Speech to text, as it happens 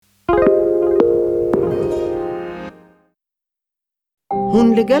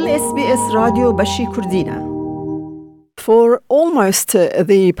هون لگل SBS رادیو بشی کردینه. For almost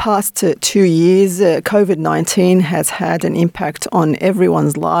the past 2 years, COVID-19 has had an impact on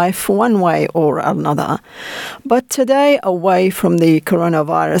everyone's life one way or another. But today, away from the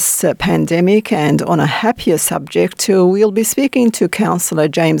coronavirus pandemic and on a happier subject, we'll be speaking to Councillor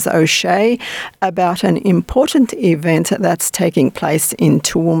James O'Shea about an important event that's taking place in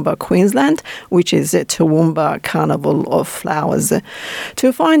Toowoomba, Queensland, which is the Toowoomba Carnival of Flowers.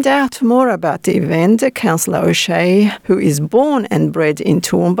 To find out more about the event, Councillor O'Shea, who is born and bred in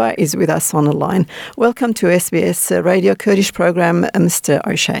Toowoomba, is with us on the line. Welcome to SBS Radio Kurdish program, Mr.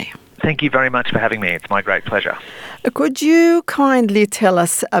 O'Shea. Thank you very much for having me. It's my great pleasure. Could you kindly tell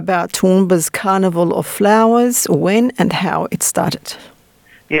us about Toowoomba's Carnival of Flowers, when and how it started?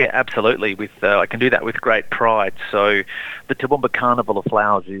 Yeah, absolutely. I can do that with great pride. So the Toowoomba Carnival of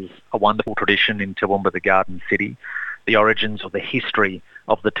Flowers is a wonderful tradition in Toowoomba, the Garden City. The origins of the history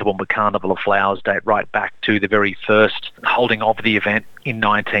of the Toowoomba Carnival of Flowers date right back to the very first holding of the event in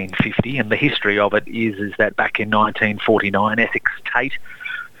 1950. And the history of it is that back in 1949, Essex Tate,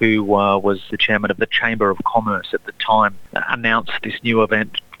 who was the chairman of the Chamber of Commerce at the time, announced this new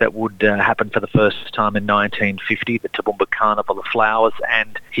event that would happen for the first time in 1950, the Toowoomba Carnival of Flowers.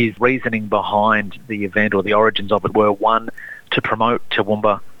 And his reasoning behind the event, or the origins of it, were one, to promote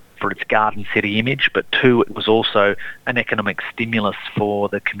Toowoomba for its garden city image, but two, it was also an economic stimulus for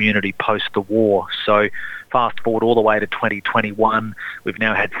the community post the war. So fast forward all the way to 2021, we've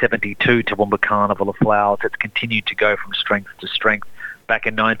now had 72 Toowoomba Carnival of Flowers. It's continued to go from strength to strength. Back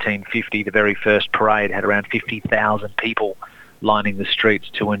in 1950, the very first parade had around 50,000 people lining the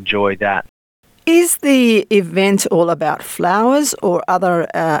streets to enjoy that. Is the event all about flowers or other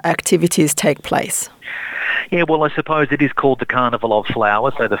activities take place? Yeah, well, I suppose it is called the Carnival of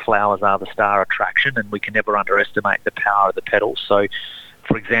Flowers, so the flowers are the star attraction, and we can never underestimate the power of the petals. So,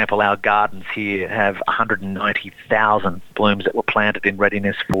 for example, our gardens here have 190,000 blooms that were planted in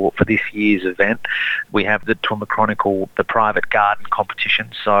readiness for this year's event. We have the Toowoomba Chronicle, the private garden competition,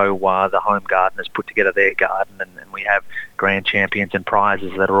 so the home gardeners put together their garden, and we have grand champions and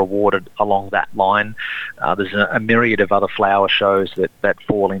prizes that are awarded along that line. There's a myriad of other flower shows that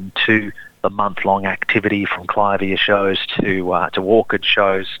fall into the month-long activity, from clivia shows to orchid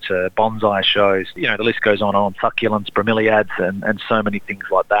shows to bonsai shows. You know, the list goes on, succulents, bromeliads, and so many things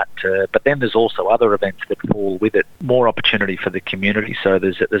like that. But then there's also other events that fall with it, more opportunity for the community. So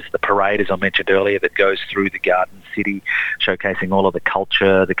there's the parade, as I mentioned earlier, that goes through the Garden City, showcasing all of the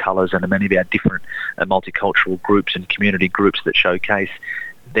culture, the colours, and many of our different multicultural groups and community groups that showcase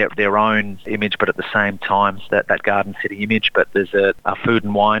their own image, but at the same time that Garden City image. But there's a food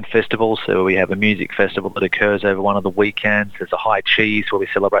and wine festival, so we have a music festival that occurs over one of the weekends. There's a high cheese where we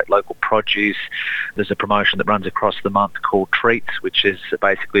celebrate local produce. There's a promotion that runs across the month called Treats, which is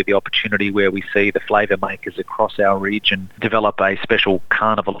basically the opportunity where we see the flavour makers across our region develop a special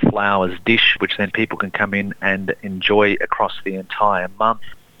Carnival of Flowers dish, which then people can come in and enjoy across the entire month.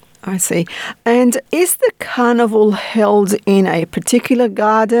 I see. And is the carnival held in a particular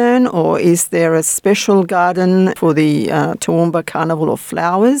garden, or is there a special garden for the Toowoomba Carnival of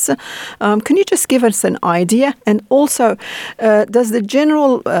Flowers? Can you just give us an idea? And also, does the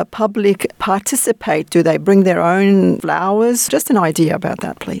general public participate? Do they bring their own flowers? Just an idea about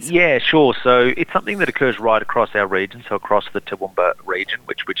that, please. Yeah, sure. So it's something that occurs right across our region, so across the Toowoomba region,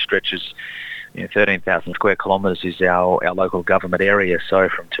 which stretches 13,000 square kilometres is our local government area, so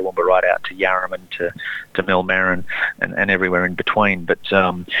from Toowoomba right out to Yarraman to Millmerran and everywhere in between.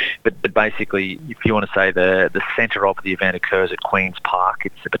 But basically, if you want to say the centre of the event occurs at Queen's Park.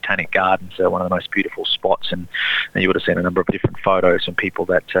 It's the Botanic Gardens, one of the most beautiful spots, and you would have seen a number of different photos from people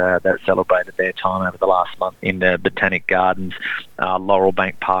that celebrated their time over the last month in the Botanic Gardens. Laurel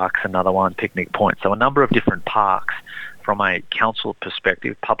Bank Park's another one, Picnic Point. So a number of different parks from a council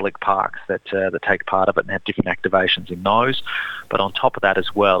perspective, public parks that take part of it and have different activations in those. But on top of that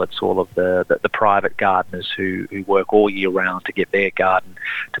as well, it's all of the private gardeners who work all year round to get their garden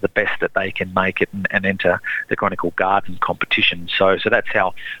to the best that they can make it and enter the Chronicle Garden competition. So that's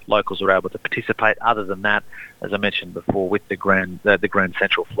how locals are able to participate. Other than that, as I mentioned before, with the Grand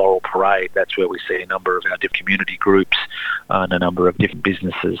Central Floral Parade, that's where we see a number of our different community groups and a number of different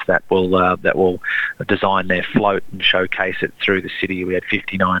businesses that will design their float and showcase it through the city. We had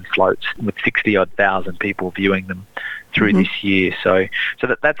 59 floats with 60-odd thousand people viewing them through this year. So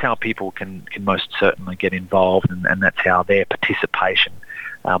that's how people can most certainly get involved, and that's how their participation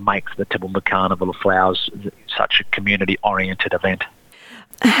makes the Toowoomba Carnival of Flowers such a community-oriented event.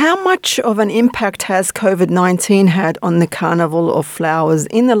 How much of an impact has COVID-19 had on the Carnival of Flowers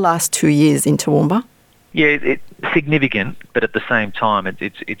in the last 2 years in Toowoomba? Yeah, it's significant, but at the same time,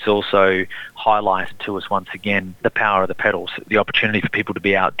 it's also highlighted to us once again the power of the petals, the opportunity for people to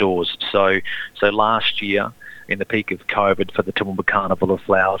be outdoors. So last year, in the peak of COVID for the Toowoomba Carnival of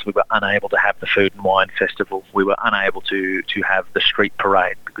Flowers, we were unable to have the Food and Wine Festival. We were unable to have the street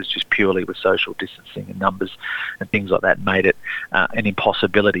parade because just purely with social distancing and numbers and things like that made it an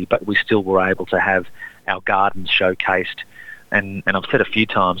impossibility. But we still were able to have our gardens showcased. And I've said a few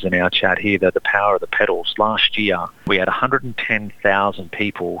times in our chat here that the power of the petals. Last year, we had 110,000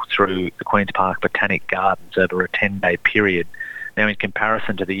 people through the Queen's Park Botanic Gardens over a 10-day period. Now, in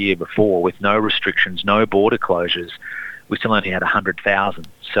comparison to the year before, with no restrictions, no border closures, we still only had 100,000.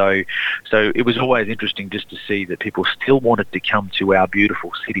 So it was always interesting just to see that people still wanted to come to our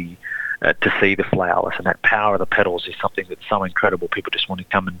beautiful city to see the flowers, and that power of the petals is something that's so incredible. People just want to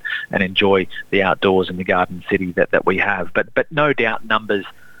come and enjoy the outdoors in the garden city that we have. But no doubt numbers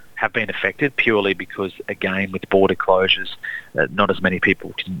have been affected purely because, again, with border closures, not as many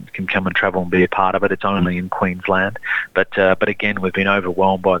people can come and travel and be a part of it. It's only in Queensland. But again, we've been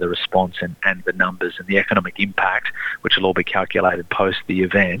overwhelmed by the response and the numbers and the economic impact, which will all be calculated post the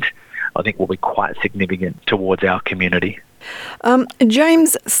event, I think will be quite significant towards our community.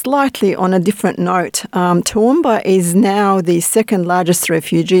 James, slightly on a different note, Toowoomba is now the second largest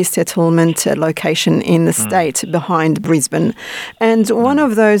refugee settlement location in the state behind Brisbane. And one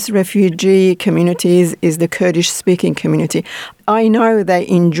of those refugee communities is the Kurdish-speaking community. I know they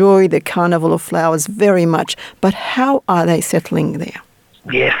enjoy the Carnival of Flowers very much, but how are they settling there?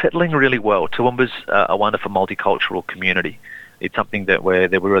 Yeah, settling really well. Toowoomba's a wonderful multicultural community. It's something that we're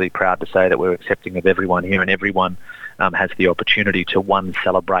really proud to say that we're accepting of everyone here, and everyone has the opportunity to, one,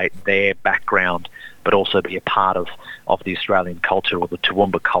 celebrate their background, but also be a part of the Australian culture, or the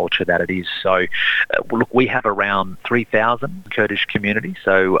Toowoomba culture that it is. So, look, we have around 3,000 Kurdish communities,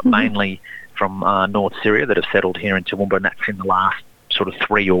 so mainly from North Syria that have settled here in Toowoomba, and that's in the last sort of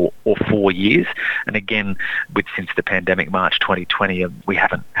 3 or 4 years. And again, since the pandemic, March 2020, we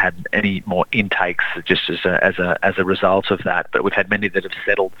haven't had any more intakes just as a result of that. But we've had many that have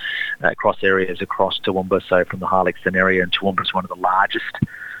settled across areas across Toowoomba. So from the Harlexton area, and Toowoomba is one of the largest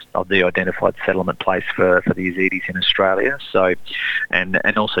of the identified settlement place for the Yazidis in Australia. So, and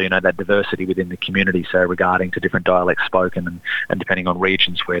also, you know, that diversity within the community. So regarding to different dialects spoken and depending on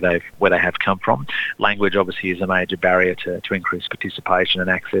regions where they have come from. Language obviously is a major barrier to increase participation and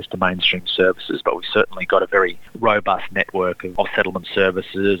access to mainstream services, but we've certainly got a very robust network of settlement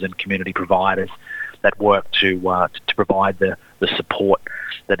services and community providers that work to provide the support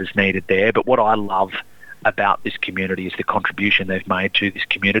that is needed there. But what I love about this community is the contribution they've made to this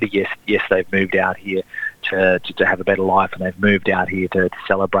community. Yes, they've moved out here to have a better life, and they've moved out here to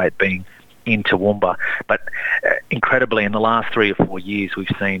celebrate being in Toowoomba. But incredibly, in the last 3 or 4 years,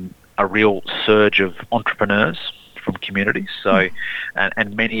 we've seen a real surge of entrepreneurs from communities. So,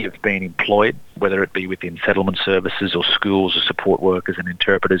 and many have been employed, whether it be within settlement services or schools or support workers and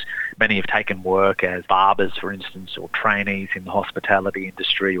interpreters. Many have taken work as barbers, for instance, or trainees in the hospitality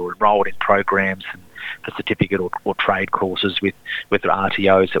industry, or enrolled in programs and for certificate or trade courses with the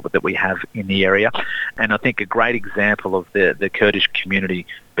RTOs that we have in the area. And I think a great example of the Kurdish community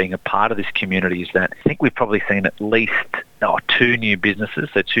being a part of this community is that I think we've probably seen at least 2 new businesses,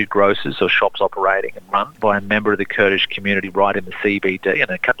 so 2 grocers or shops operating and run by a member of the Kurdish community right in the CBD, and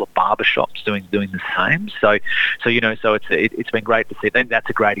a couple of barber shops doing the same. So it's been great to see. I think that's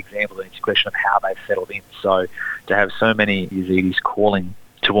a great example, and it's a question of how they've settled in. So to have so many Yazidis calling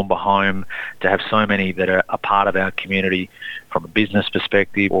Toowoomba home, to have so many that are a part of our community from a business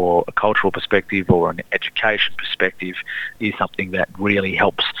perspective or a cultural perspective or an education perspective is something that really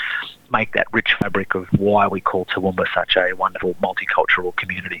helps make that rich fabric of why we call Toowoomba such a wonderful multicultural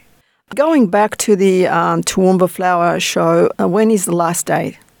community. Going back to the Toowoomba Flower Show, when is the last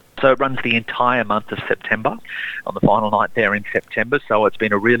day? So it runs the entire month of September, on the final night there in September. So it's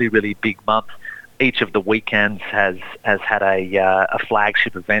been a really, really big month. Each of the weekends has had a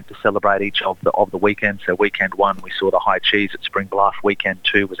flagship event to celebrate each of the weekends. So weekend 1, we saw the High Cheese at Spring Bluff. Weekend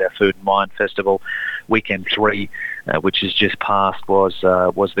 2 was our Food and Wine Festival. Weekend 3, which is just past, was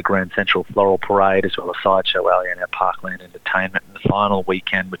the Grand Central Floral Parade, as well as Sideshow Alley and our Parkland Entertainment. And the final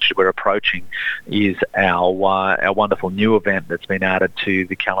weekend, which we're approaching, is our wonderful new event that's been added to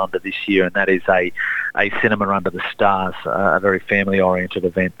the calendar this year, and that is a Cinema Under the Stars, a very family-oriented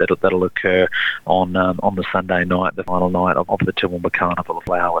event that'll occur on the Sunday night, the final night of the Toowoomba Carnival of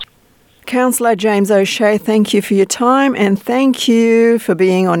Flowers. Councillor James O'Shea, thank you for your time, and thank you for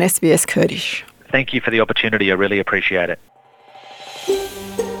being on SBS Kurdish. Thank you for the opportunity. I really appreciate it.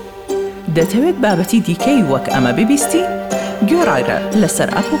 دەتەوێت بابەتی دیکەی وەک ئەمە ببیستی؟ گۆڕایرە لەسەر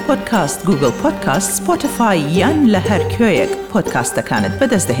ئەپل پۆدکاست، گوگل پۆدکاست، سپۆتیفای یان لە هەر کوێیەک پۆدکاستەکانت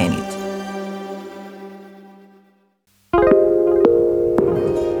بەدەست دەهێنیت.